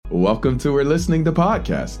Welcome to We're Listening to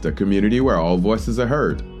Podcast, a community where all voices are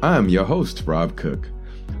heard. I'm your host, Rob Cook.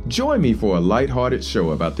 Join me for a lighthearted show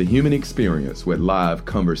about the human experience with live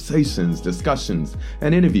conversations, discussions,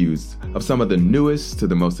 and interviews of some of the newest to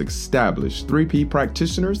the most established 3P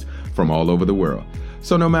practitioners from all over the world.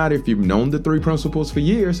 So no matter if you've known the 3 principles for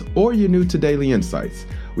years or you're new to Daily Insights,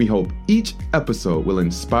 we hope each episode will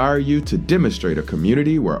inspire you to demonstrate a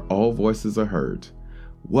community where all voices are heard.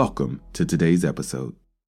 Welcome to today's episode.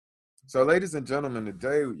 So, ladies and gentlemen,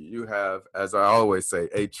 today you have, as I always say,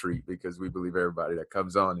 a treat, because we believe everybody that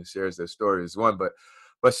comes on and shares their story is one, but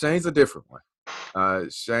Shane's a different one.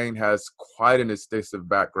 Shane has quite an extensive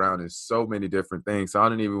background in so many different things. So I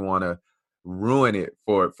don't even want to ruin it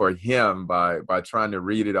for him by trying to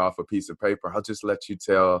read it off a piece of paper. I'll just let you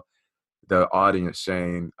tell the audience,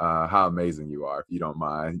 Shane, how amazing you are, if you don't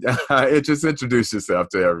mind. Just introduce yourself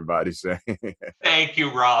to everybody, Shane. Thank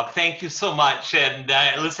you, Rob. Thank you so much. And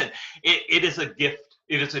listen, it is a gift.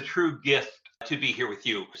 It is a true gift to be here with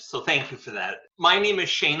you. So thank you for that. My name is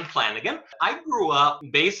Shane Flanagan. I grew up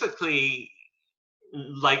basically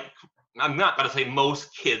like, I'm not going to say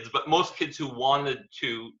most kids, but most kids who wanted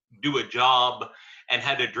to do a job and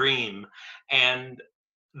had a dream. And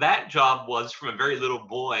that job was, from a very little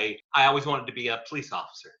boy, I always wanted to be a police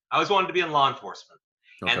officer. I always wanted to be in law enforcement.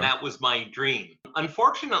 Okay. And that was my dream.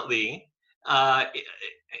 Unfortunately, and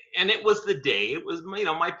it was the day, it was,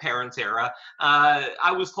 my parents' era,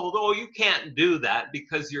 I was told, oh, you can't do that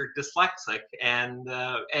because you're dyslexic and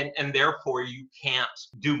therefore you can't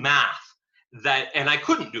do math. And I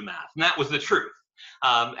couldn't do math, and that was the truth,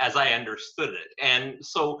 as I understood it. And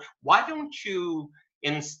so why don't you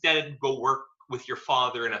instead go work with your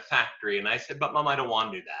father in a factory? And I said, but Mom, I don't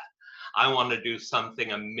want to do that. I want to do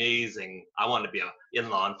something amazing. I want to be in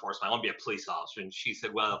law enforcement. I want to be a police officer. And she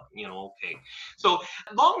said, well, okay. So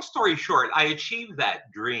long story short, I achieved that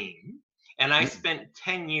dream. And I spent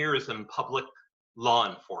 10 years in public law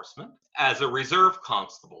enforcement as a reserve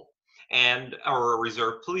constable or a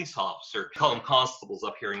reserve police officer. We call them constables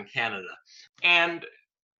up here in Canada. And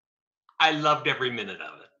I loved every minute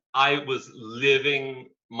of it. I was living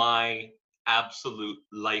my absolute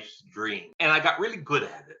life's dream. And I got really good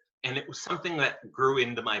at it. And it was something that grew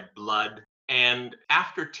into my blood. And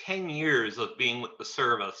after 10 years of being with the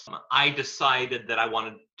service, I decided that I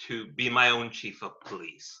wanted to be my own chief of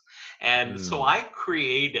police. And so I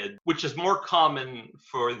created, which is more common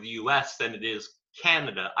for the US than it is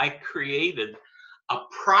Canada, I created a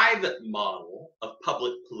private model of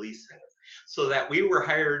public policing so that we were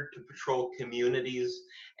hired to patrol communities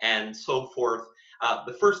and so forth.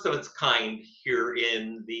 The first of its kind here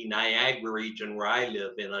in the Niagara region where I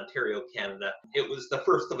live in Ontario, Canada. It was the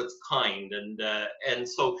first of its kind. And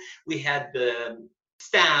so we had the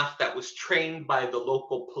staff that was trained by the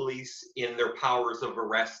local police in their powers of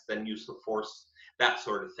arrest and use of force, that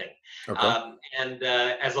sort of thing.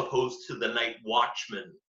 Okay. As opposed to the night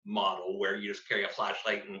watchman model where you just carry a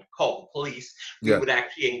flashlight and call the police, we would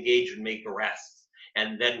actually engage and make arrests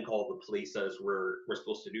and then call the police, as we're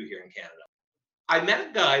supposed to do here in Canada. I met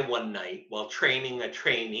a guy one night while training a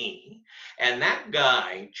trainee, and that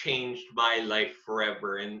guy changed my life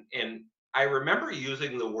forever. And I remember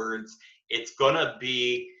using the words, it's gonna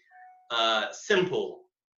be simple,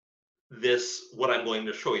 what I'm going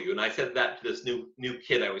to show you. And I said that to this new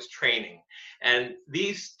kid I was training. And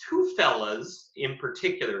these two fellas in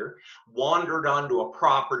particular wandered onto a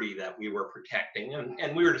property that we were protecting,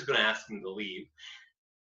 and we were just gonna ask them to leave.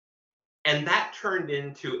 And that turned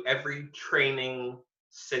into every training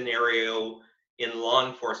scenario in law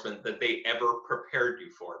enforcement that they ever prepared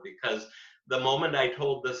you for. Because the moment I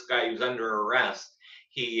told this guy he was under arrest,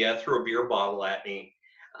 he threw a beer bottle at me,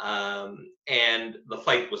 and the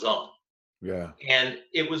fight was on. Yeah. And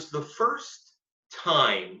it was the first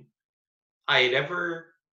time I had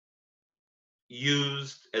ever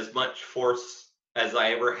used as much force as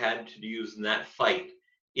I ever had to use in that fight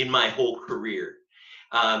in my whole career.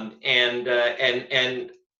 I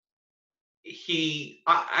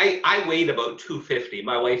weighed about 250.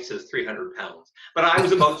 My wife says 300 pounds, but I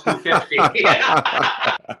was about 250.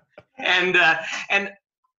 And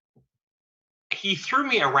he threw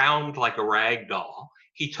me around like a rag doll.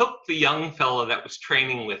 He took the young fella that was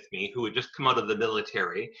training with me, who had just come out of the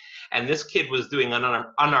military, and this kid was doing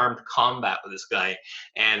unarmed combat with this guy,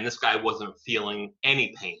 and this guy wasn't feeling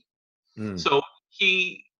any pain. So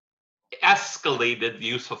he escalated the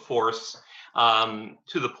use of force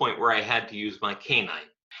to the point where I had to use my canine.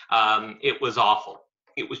 It was awful.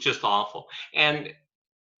 It was just awful. And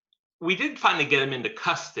we did finally get him into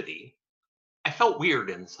custody. I felt weird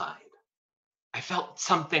inside. I felt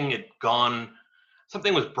something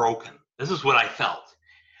was broken. This is what I felt.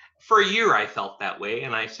 for a year I felt that way,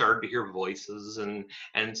 and I started to hear voices and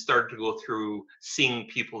started to go through seeing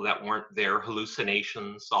people that weren't there,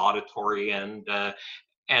 hallucinations, auditory and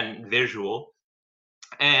visual.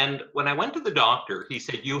 And when I went to the doctor, he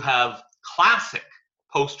said, "You have classic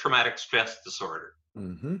post-traumatic stress disorder."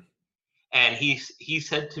 Mm-hmm. And he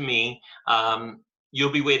said to me,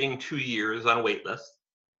 "You'll be waiting 2 years on a wait list,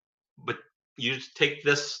 but you just take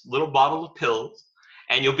this little bottle of pills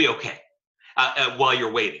and you'll be okay while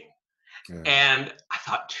you're waiting." Yeah. And I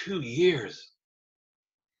thought, 2 years?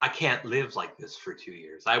 I can't live like this for 2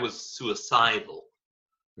 years. I was suicidal.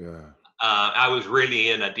 Yeah. I was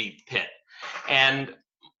really in a deep pit. And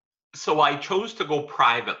so I chose to go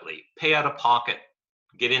privately, pay out of pocket,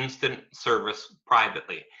 get instant service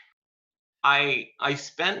privately. I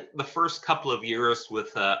spent the first couple of years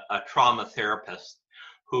with a trauma therapist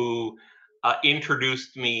who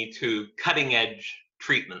introduced me to cutting edge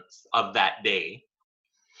treatments of that day.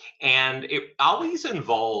 And it always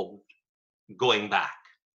involved going back.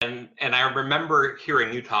 And I remember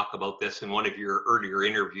hearing you talk about this in one of your earlier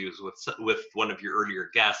interviews with one of your earlier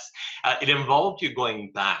guests. It involved you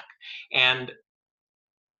going back, and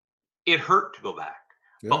it hurt to go back.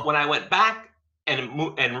 Yeah. But when I went back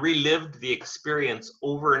and relived the experience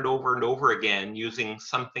over and over and over again using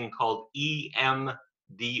something called EMDR,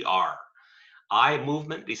 eye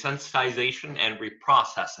movement desensitization and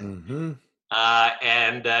reprocessing. Mm-hmm.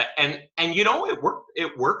 And you know,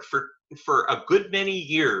 it worked for a good many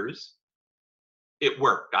years. It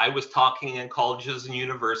worked. I was talking in colleges and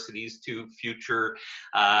universities to future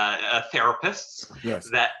therapists. Yes.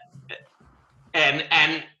 That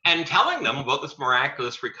and telling them about this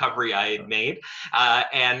miraculous recovery I had made.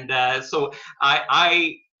 So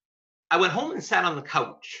I went home and sat on the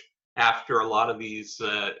couch after a lot of these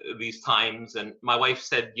times, and my wife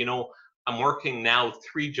said, "You know, I'm working now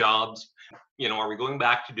 3 jobs. You know, are we going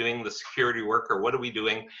back to doing the security work, or what are we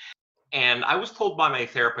doing?" And I was told by my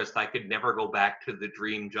therapist I could never go back to the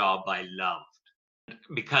dream job I loved,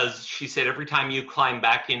 because she said every time you climb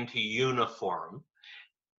back into uniform,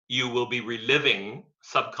 you will be reliving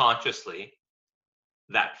subconsciously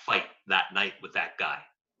that fight that night with that guy.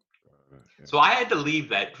 Okay. So I had to leave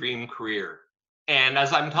that dream career. And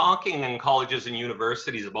as I'm talking in colleges and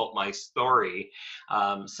universities about my story,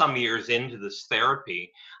 some years into this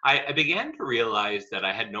therapy, I began to realize that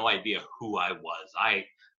I had no idea who I was.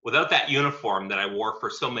 Without that uniform that I wore for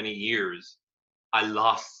so many years, I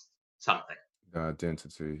lost something. The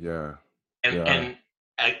identity, yeah. And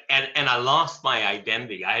I lost my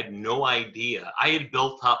identity. I had no idea. I had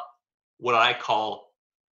built up what I call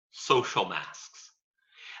social masks.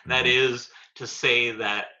 That is to say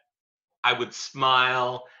that I would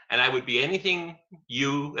smile and I would be anything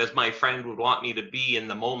you, as my friend, would want me to be in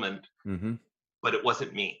the moment, but it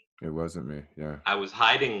wasn't me. It wasn't me, yeah. I was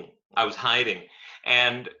hiding.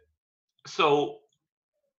 And so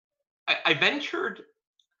I ventured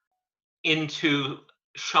into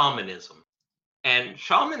shamanism. And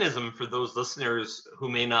shamanism, for those listeners who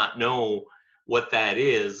may not know what that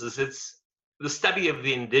is it's the study of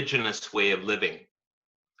the indigenous way of living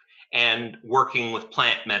and working with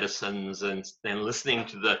plant medicines and listening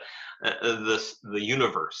to the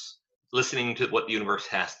universe, listening to what the universe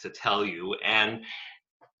has to tell you. And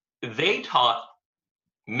they taught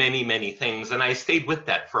many, many things, and I stayed with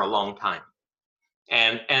that for a long time,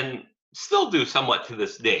 and still do somewhat to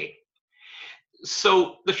this day.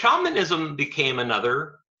 So the shamanism became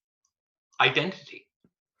another identity,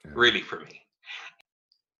 really, for me.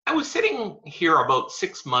 I was sitting here about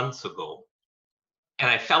 6 months ago, and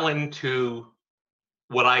I fell into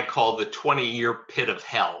what I call the 20-year pit of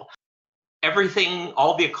hell. Everything,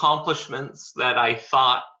 all the accomplishments that I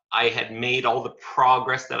thought I had made, all the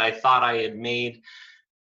progress that I thought I had made,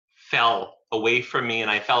 fell away from me, and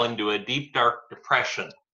I fell into a deep, dark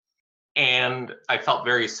depression. And I felt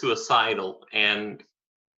very suicidal. And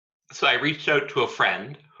so I reached out to a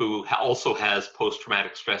friend who also has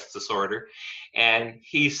post-traumatic stress disorder. And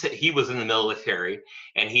he said, he was in the military,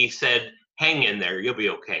 and he said, "Hang in there, you'll be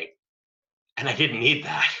okay." And I didn't need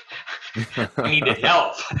that. I needed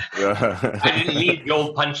help. Yeah. I didn't need the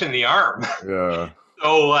old punch in the arm. Yeah.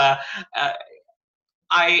 So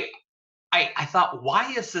I thought,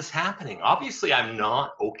 why is this happening? Obviously, I'm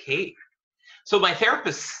not okay. So my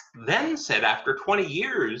therapist then said, after 20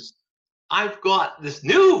 years, I've got this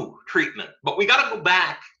new treatment, but we got to go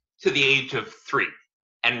back to the age of 3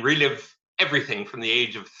 and relive everything from the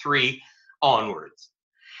age of 3 onwards.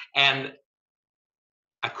 And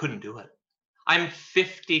I couldn't do it. I'm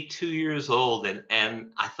 52 years old,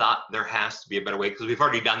 and I thought there has to be a better way because we've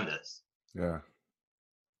already done this. Yeah.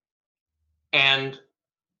 And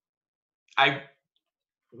I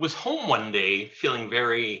was home one day feeling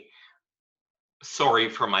very sorry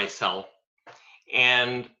for myself,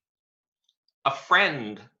 and a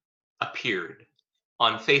friend appeared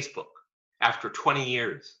on Facebook after 20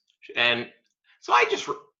 years. And so I just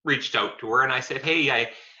reached out to her and I said,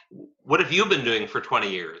 "Hey, what have you been doing for 20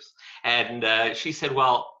 years?" And she said,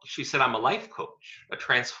 "Well, she said, I'm a life coach, a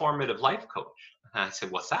transformative life coach." And I said,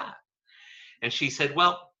 "What's that?" And she said,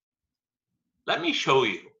 "Well, let me show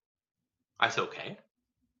you." I said, "Okay."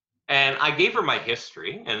 And I gave her my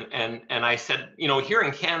history, and I said, here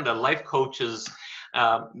in Canada, life coaches,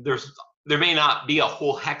 there may not be a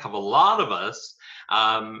whole heck of a lot of us,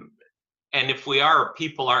 um, and if we are,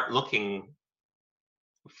 people aren't looking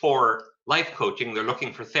for life coaching; they're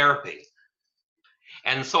looking for therapy.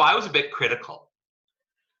 And so I was a bit critical.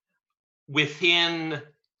 Within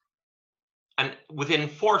within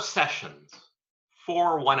 4 sessions,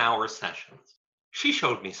 4 1-hour sessions, she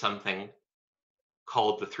showed me something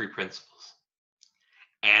called the three principles,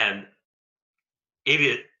 and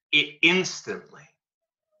it instantly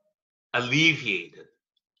alleviated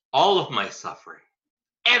all of my suffering,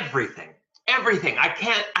 everything, everything. I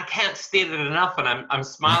can't state it enough, and I'm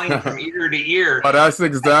smiling from ear to ear. But that's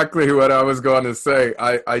exactly what I was going to say.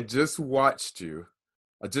 I just watched you.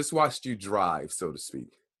 I just watched you drive, so to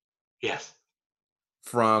speak, Yes,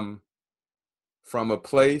 from a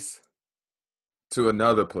place to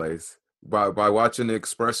another place by watching the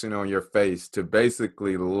expression on your face to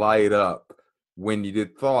basically light up when you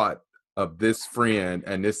did thought of this friend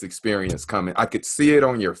and this experience coming. I could see it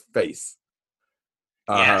on your face.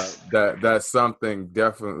 yes. That something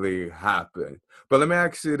definitely happened. But let me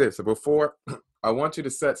ask you this. So before I want you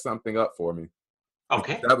to set something up for me, because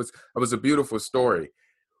Okay. that was a beautiful story.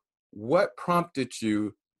 What prompted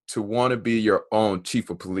you to want to be your own chief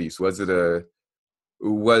of police? Was it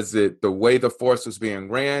the way the force was being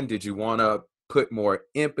ran? Did you want to put more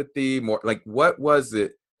empathy, more like what was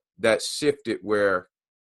it that shifted where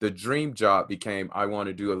the dream job became I want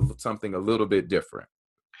to do something a little bit different?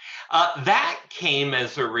 That came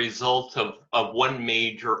as a result of one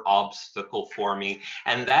major obstacle for me,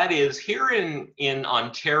 and that is here in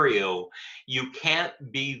Ontario, you can't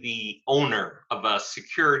be the owner of a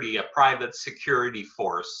private security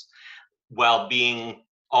force, while being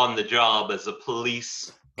on the job as a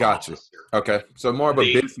police Gotcha. officer. Okay. So more of a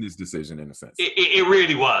They business decision in a sense. it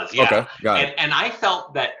really was, yeah. Okay. Got it. And I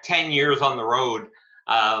felt that 10 years on the road,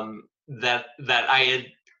 that I had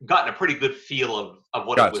gotten a pretty good feel of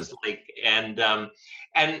what it Gotcha. was like. And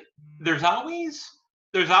there's always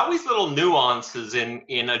little nuances in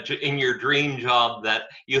your dream job that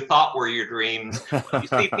you thought were your dreams.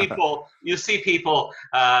 You see people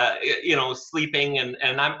sleeping, and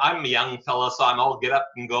I'm a young fella, so I'm all get up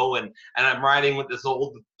and go, and I'm riding with this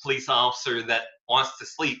old police officer that wants to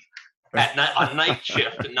sleep at night on night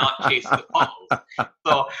shift and not chase the calls.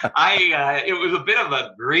 So it was a bit of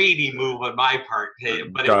a greedy move on my part,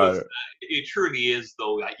 but Got it. it truly is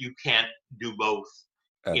though that you can't do both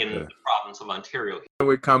At in the the province of Ontario.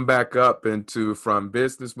 we come back up into from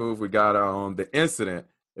business move, we got on the incident.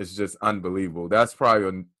 It's just unbelievable. That's probably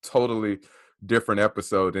a totally different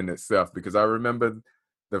episode in itself because I remember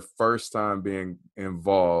the first time being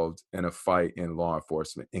involved in a fight in law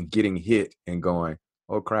enforcement and getting hit and going,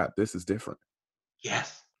 oh crap, this is different.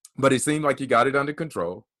 Yes. But it seemed like you got it under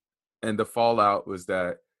control. And the fallout was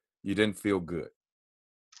that you didn't feel good.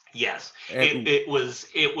 Yes, And it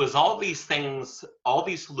was all these things, all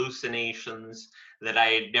these hallucinations that I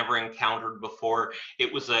had never encountered before.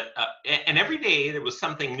 It was and every day there was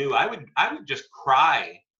something new. I would just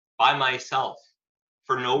cry by myself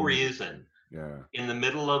for no reason yeah. in the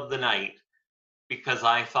middle of the night because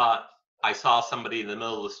I thought I saw somebody in the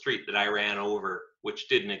middle of the street that I ran over, which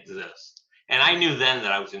didn't exist, and I knew then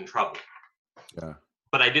that I was in trouble. Yeah.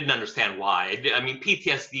 But I didn't understand why. I mean,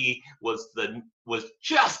 PTSD was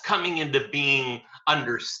just coming into being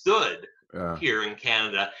understood Yeah. here in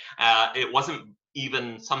Canada. It wasn't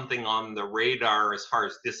even something on the radar as far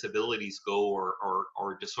as disabilities go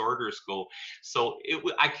or disorders go. So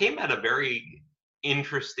I came at a very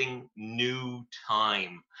interesting new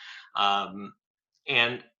time,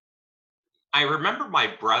 and I remember my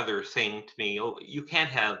brother saying to me, "Oh, you can't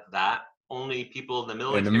have that. Only people in the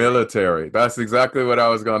In the military." military. That's exactly what I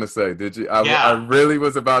was going to say. Did you? I Yeah. really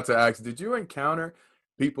was about to ask, did you encounter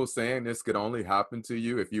people saying this could only happen to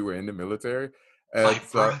you if you were in the military? My And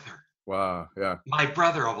so, brother, wow. Yeah. my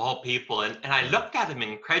brother of all people. And I Yeah. looked at him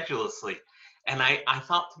incredulously, and I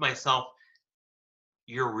thought to myself,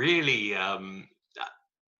 "You're really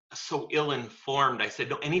so ill informed." I said,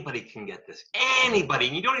 "No, anybody can get this. Yeah. Anybody.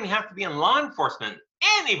 And you don't even have to be in law enforcement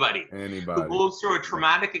who goes through a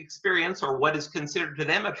traumatic experience or what is considered to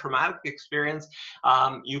them a traumatic experience,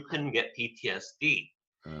 you can get PTSD.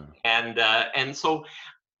 And so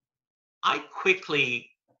I quickly,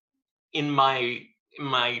 in my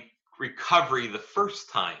recovery the first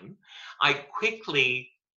time, I quickly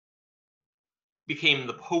became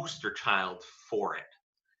the poster child for it.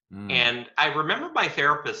 And I remember my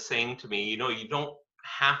therapist saying to me, you know, you don't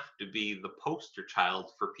have to be the poster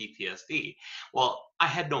child for PTSD. Well, I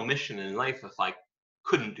had no mission in life if I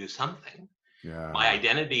couldn't do something. My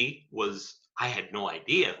identity was, I had no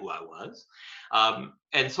idea who I was.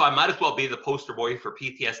 And so I might as well be the poster boy for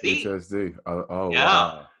PTSD. PTSD. Oh yeah.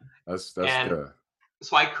 Wow. That's good.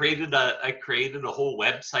 So I created a whole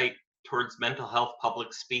website towards mental health,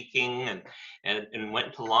 public speaking, and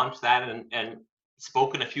went to launch that and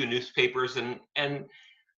spoke in a few newspapers, and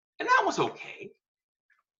that was okay.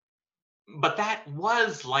 But that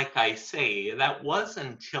was, like I say, that was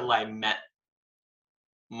until I met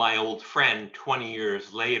my old friend 20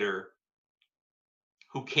 years later,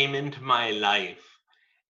 who came into my life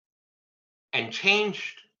and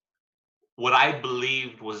changed what I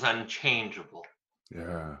believed was unchangeable.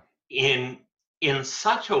 In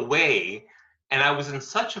such a way, and I was in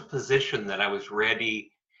such a position that I was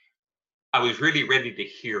really ready to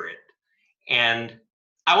hear it. And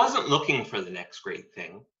I wasn't looking for the next great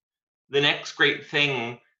thing. The next great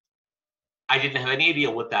thing, I didn't have any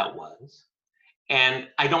idea what that was. And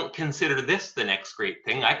I don't consider this the next great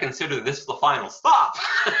thing. I consider this the final stop.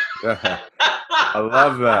 I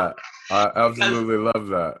love that. I absolutely love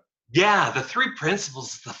that. Yeah, the 3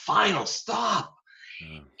 principles is the final stop.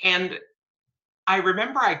 And I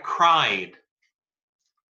remember I cried.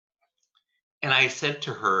 And I said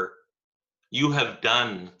to her, you have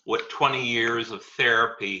done what 20 years of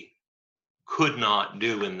therapy could not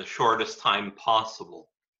do in the shortest time possible.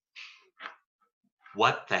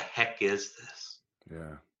 What the heck is this?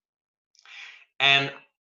 And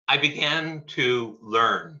I began to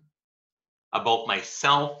learn about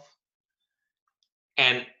myself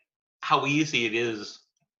and how easy it is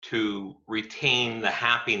to retain the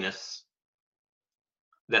happiness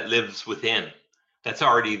that lives within, that's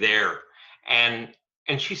already there. And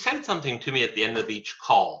she said something to me at the end of each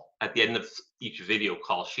call, at the end of each video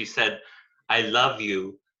call. She said, I love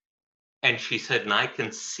you. And she said, and I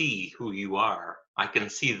can see who you are. I can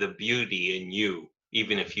see the beauty in you,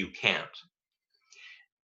 even if you can't.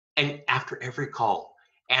 And after every call,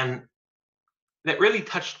 and that really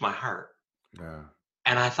touched my heart.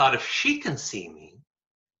 And I thought, if she can see me,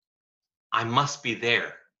 I must be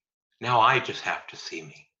there. Now I just have to see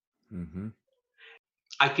me.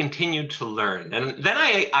 I continued to learn. And then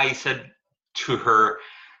I said to her,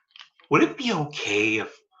 would it be okay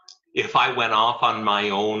if I went off on my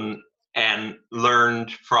own and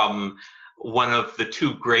learned from one of the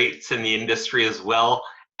 2 greats in the industry, as well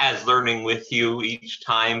as learning with you each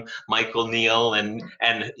time, Michael Neal and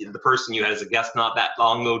the person you had as a guest not that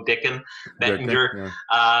long ago, Dicken Bettinger.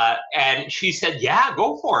 And she said, yeah,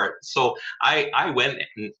 go for it. So I went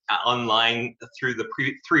online through the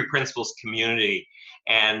 3 Principles community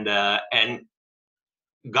and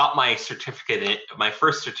got my certificate, my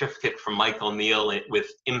first certificate from Michael Neal with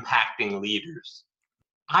Impacting Leaders.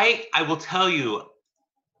 I will tell you,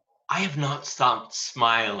 I have not stopped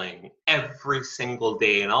smiling every single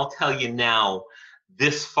day. And I'll tell you now,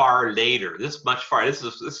 this far later, this much far, this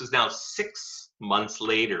is now 6 months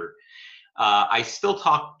later, I still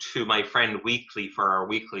talk to my friend weekly for our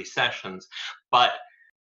weekly sessions, but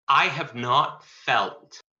I have not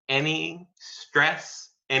felt any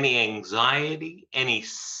stress, any anxiety, any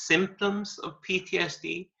symptoms of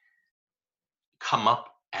PTSD come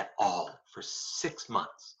up at all for 6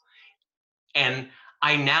 months. And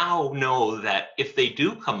I now know that if they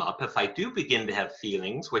do come up, if I do begin to have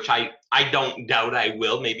feelings, which I don't doubt I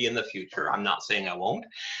will, maybe in the future, I'm not saying I won't,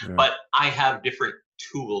 but I have different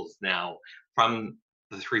tools now from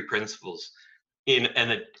the 3 principles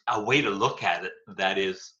and a way to look at it that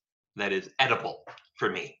is edible for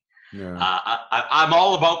me. I'm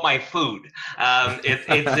all about my food.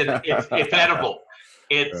 It's edible.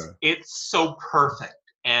 It's so perfect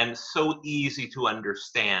and so easy to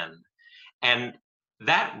understand. And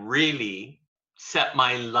that really set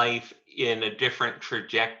my life in a different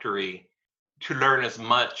trajectory to learn as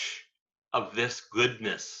much of this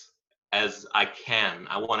goodness as I can.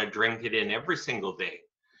 I want to drink it in every single day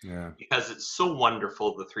because it's so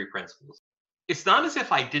wonderful, the 3 principles. It's not as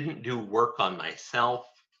if I didn't do work on myself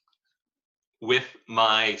with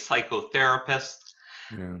my psychotherapist,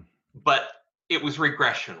 but it was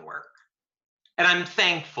regression work. And I'm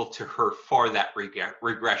thankful to her for that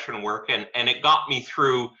regression work. And it got me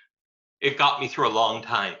through it got me through a long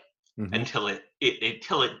time Hmm. until it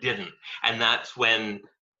didn't. And that's when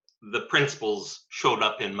the principles showed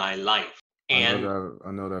up in my life. And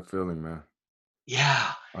I know that feeling, man.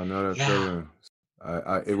 yeah, I know that yeah, feeling.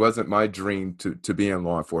 It wasn't my dream to be in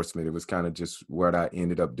law enforcement. It was kind of just what I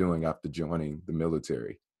ended up doing after joining the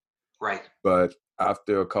military. right. But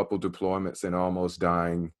after a couple deployments and almost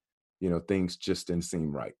dying, things just didn't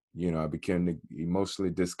seem right. I began to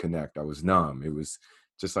emotionally disconnect. I was numb. It was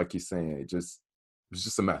just like you're saying. It was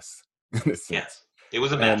just a mess in a sense. Yes. It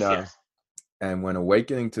was a And mess. Yes. and when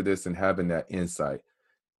awakening to this and having that insight,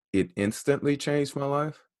 it instantly changed my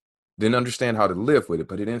life. Didn't understand how to live with it,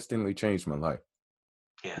 but it instantly changed my life.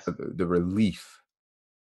 Yes. The relief,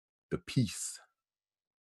 the peace,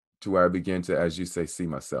 to where I began to, as you say, see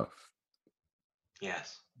myself,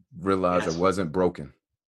 Yes. realize I Yes. wasn't broken.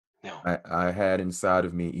 No. I had inside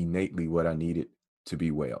of me innately what I needed to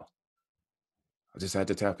be well. I just had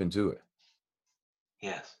to tap into it.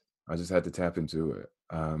 Yes. I just had to tap into it.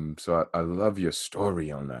 So I love your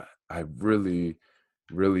story on that. I really,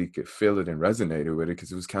 really could feel it and resonated with it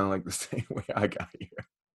because it was kind of like the same way I got here.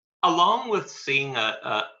 Along with seeing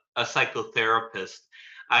a psychotherapist,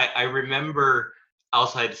 I remember I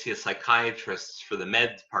also had to see a psychiatrist for the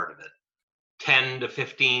meds part of it. 10 to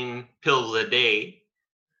 15 pills a day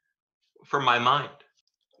for my mind.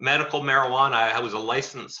 Medical marijuana, I was a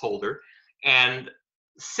license holder. And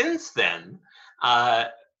since then, uh,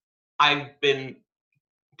 I've been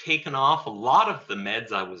taken off a lot of the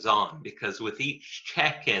meds I was on because with each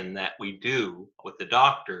check-in that we do with the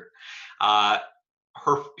doctor, uh,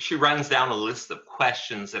 she runs down a list of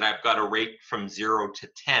questions that I've got to rate from 0 to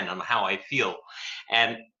 10 on how I feel,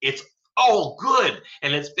 and it's all good,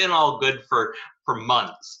 and it's been all good for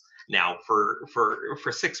months now. For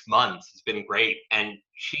 6 months, it's been great. And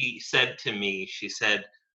she said to me,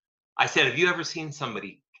 I said, have you ever seen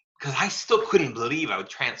somebody? Because I still couldn't believe I would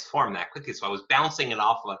transform that quickly. So I was bouncing it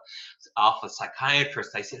off a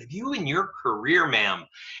psychiatrist. I said, have you in your career, ma'am,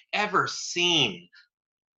 ever seen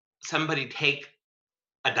somebody take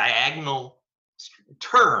a diagonal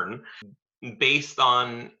turn based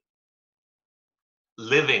on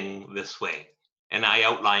living this way? And I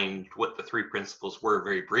outlined what the three principles were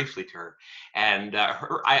very briefly to her. And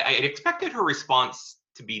I expected her response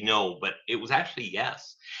to be no, but it was actually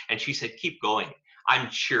yes. And she said, keep going. I'm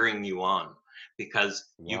cheering you on because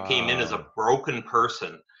you came in as a Wow. broken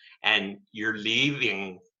person and you're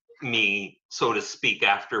leaving me, so to speak,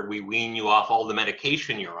 after we wean you off all the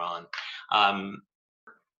medication you're on. Um,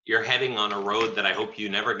 you're heading on a road that I hope you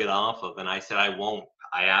never get off of. And I said, I won't.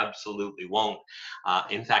 I absolutely won't.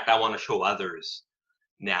 In fact, I want to show others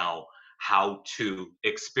now how to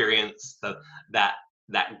experience that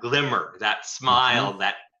that glimmer, that Hmm. smile,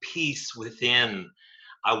 that peace within.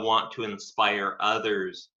 I want to inspire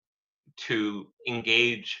others to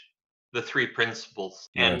engage the three principles,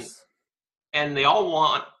 Yes. and they all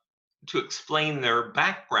want to explain their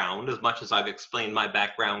background as much as I've explained my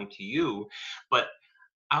background to you. But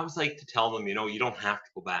I always like to tell them, you don't have to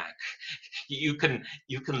go back. You can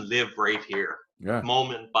live right here, Yeah.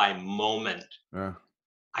 moment by moment. Yeah.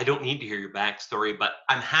 I don't need to hear your backstory, but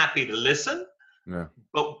I'm happy to listen. Yeah.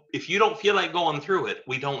 But if you don't feel like going through it,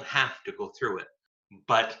 we don't have to go through it.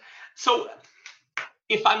 But so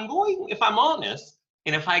if I'm honest,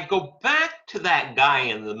 and if I go back to that guy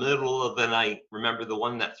in the middle of the night, remember the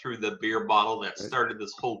one that threw the beer bottle that Uh, started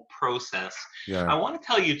this whole process, Yeah. I want to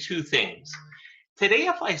tell you two things. Today,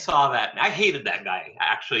 if I saw that, I hated that guy.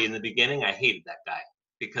 Actually, in the beginning, I hated that guy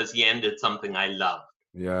because he ended something I loved.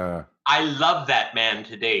 Yeah. I love that man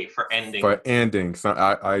today for ending. For ending, so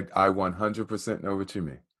I 100% know what you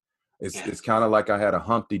mean. It's Yes, kind of like I had a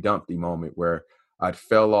Humpty Dumpty moment where I'd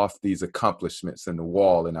fell off these accomplishments in the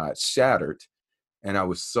wall and I'd shattered, and I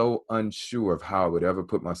was so unsure of how I would ever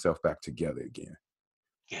put myself back together again.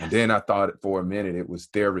 And yes, then I thought for a minute it was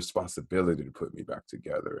their responsibility to put me back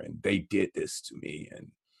together, and they did this to me,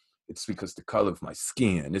 and it's because the color of my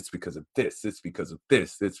skin, it's because of this, it's because of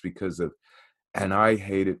this, it's because of, and I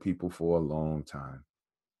hated people for a long time.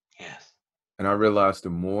 yes. And I realized the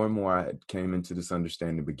more and more I came into this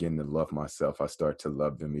understanding, begin to love myself, I start to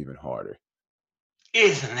love them even harder.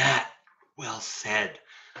 Isn't that well said?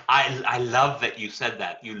 I love that you said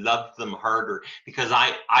that. You loved them harder because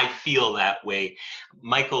I feel that way.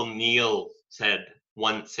 Michael Neal said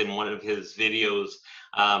once in one of his videos,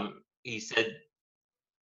 he said,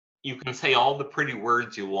 you can say all the pretty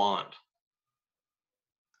words you want,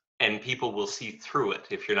 and people will see through it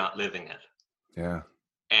if you're not living it. Yeah,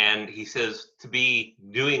 And he says, to be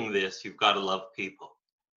doing this, you've got to love people.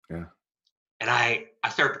 yeah, And I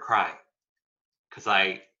started to cry because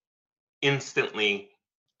I instantly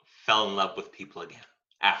fell in love with people again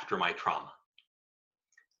after my trauma.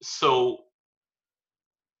 So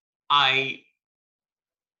I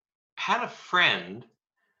had a friend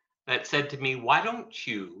that said to me, why don't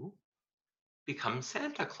you become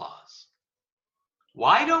Santa Claus?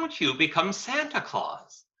 Why don't you become Santa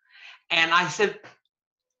Claus? And I said,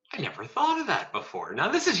 I never thought of that before. Now,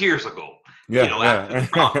 this is years ago, after the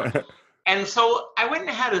trauma. And so I went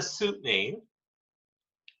and had a suit made,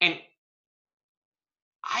 and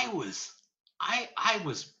I was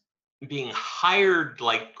being hired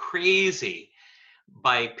like crazy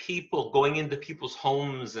by people, going into people's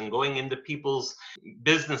homes and going into people's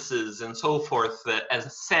businesses and so forth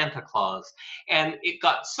as Santa Claus. And it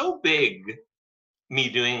got so big, me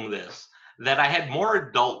doing this, that I had more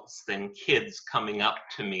adults than kids coming up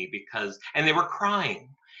to me and they were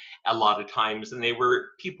crying a lot of times, and they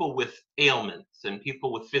were people with ailments and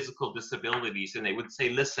people with physical disabilities, and they would say,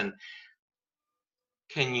 listen,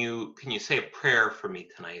 can you say a prayer for me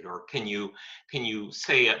tonight? Or can you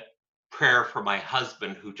say a prayer for my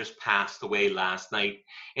husband who just passed away last night?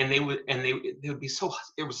 And they would be so,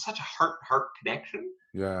 it was such a heart connection.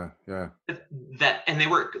 Yeah. And they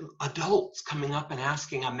were adults coming up and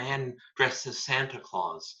asking a man dressed as Santa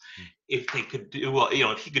Claus if they could do,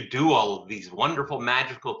 if he could do all of these wonderful,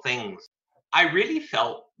 magical things. I really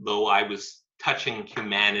felt, though, I was touching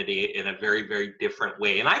humanity in a very, very different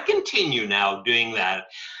way. And I continue now doing that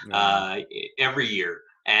every year.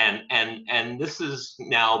 And this has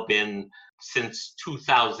now been since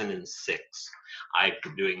 2006. I've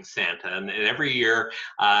been doing Santa, and every year,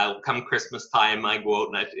 come Christmas time, I go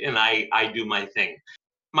out and I do my thing.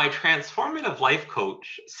 My transformative life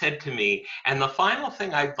coach said to me, and the final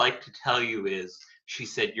thing I'd like to tell you is, she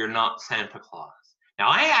said, you're not Santa Claus. Now,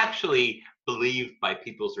 I actually believed by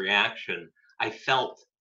people's reaction, I felt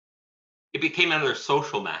it became another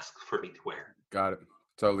social mask for me to wear. Got it.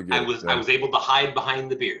 Totally get it. I was able to hide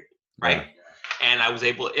behind the beard, right? Yeah. And I was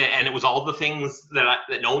able, and it was all the things that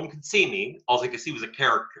no one could see me. All they could see was a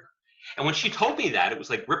character. And when she told me that, it was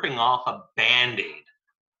like ripping off a Band-Aid.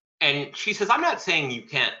 And she says, I'm not saying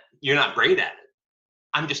you're not great at it.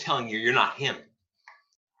 I'm just telling you, you're not him.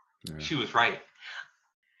 Yeah. She was right.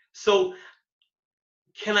 So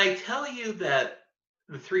can I tell you that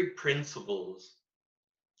the 3 principles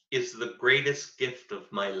is the greatest gift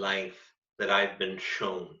of my life that I've been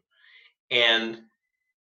shown. And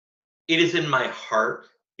it is in my heart.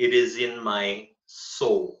 It is in my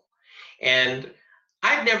soul. And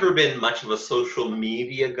I've never been much of a social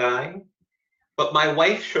media guy, but my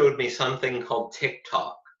wife showed me something called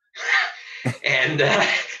TikTok. And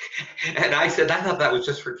I said, I thought that was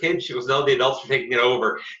just for kids. She goes, no, the adults are taking it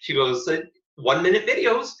over. She goes, 1-minute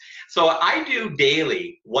videos. So I do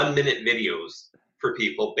daily 1-minute videos for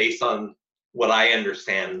people based on what I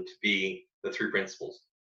understand to be the 3 principles.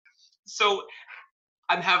 So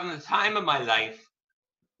I'm having the time of my life,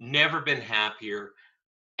 never been happier,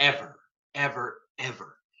 ever,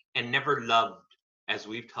 and never loved, as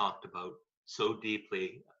we've talked about so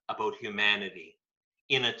deeply, about humanity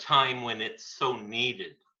in a time when it's so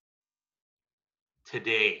needed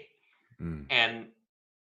today. And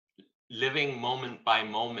living moment by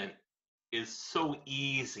moment is so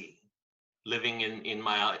easy, living in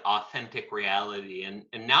my authentic reality. And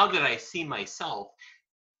now that I see myself,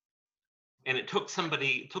 and it took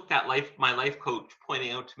my life coach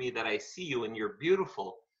pointing out to me that I see you and you're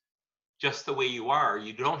beautiful just the way you are.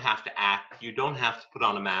 You don't have to act. You don't have to put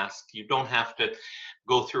on a mask. You don't have to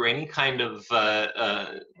go through any kind of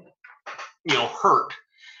hurt.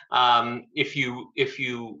 If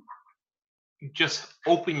you just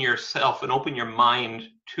open yourself and open your mind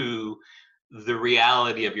to the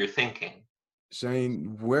reality of your thinking.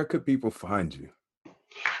 Shane, where could people find you?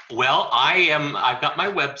 Well, I've got my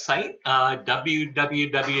website,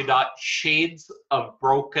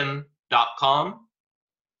 www.shadesofbroken.com,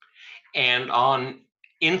 and on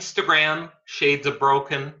Instagram, Shades of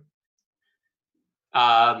Broken,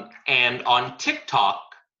 and on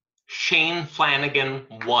TikTok, Shane Flanagan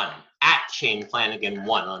 1, at Shane Flanagan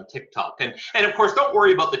 1 on TikTok. And of course, don't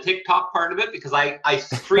worry about the TikTok part of it, because I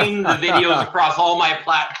stream the videos across all my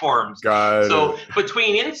platforms. So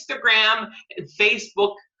between Instagram and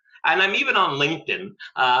Facebook, and I'm even on LinkedIn,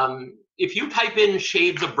 if you type in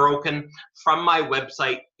Shades of Broken from my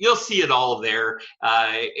website, you'll see it all there.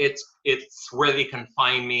 It's where they can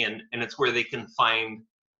find me, and it's where they can find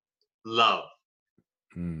love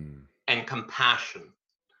and compassion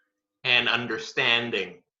and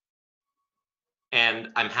understanding. And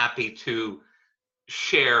I'm happy to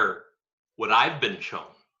share what I've been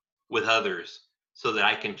shown with others so that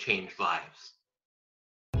I can change lives.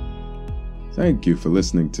 Thank you for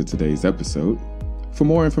listening to today's episode. For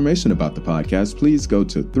more information about the podcast, please go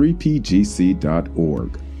to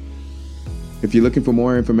 3pgc.org. If you're looking for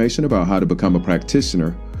more information about how to become a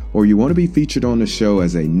practitioner, or you want to be featured on the show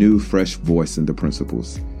as a new, fresh voice in the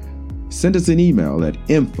principles, send us an email at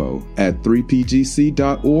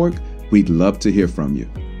info@3pgc.org. We'd love to hear from you.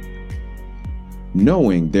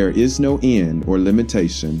 Knowing there is no end or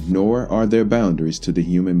limitation, nor are there boundaries to the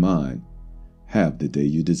human mind, have the day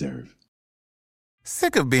you deserve.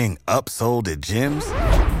 Sick of being upsold at gyms?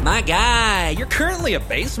 My guy, you're currently a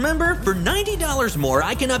base member? For $90 more,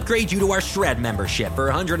 I can upgrade you to our Shred membership. For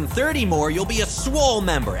 $130 more, you'll be a Swole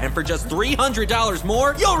member. And for just $300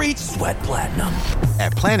 more, you'll reach Sweat Platinum.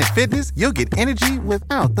 At Planet Fitness, you'll get energy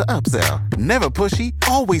without the upsell. Never pushy,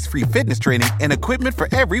 always free fitness training and equipment for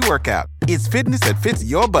every workout. It's fitness that fits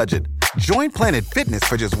your budget. Join Planet Fitness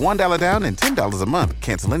for just $1 down and $10 a month.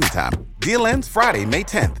 Cancel anytime. Deal ends Friday, May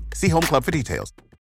 10th. See Home Club for details.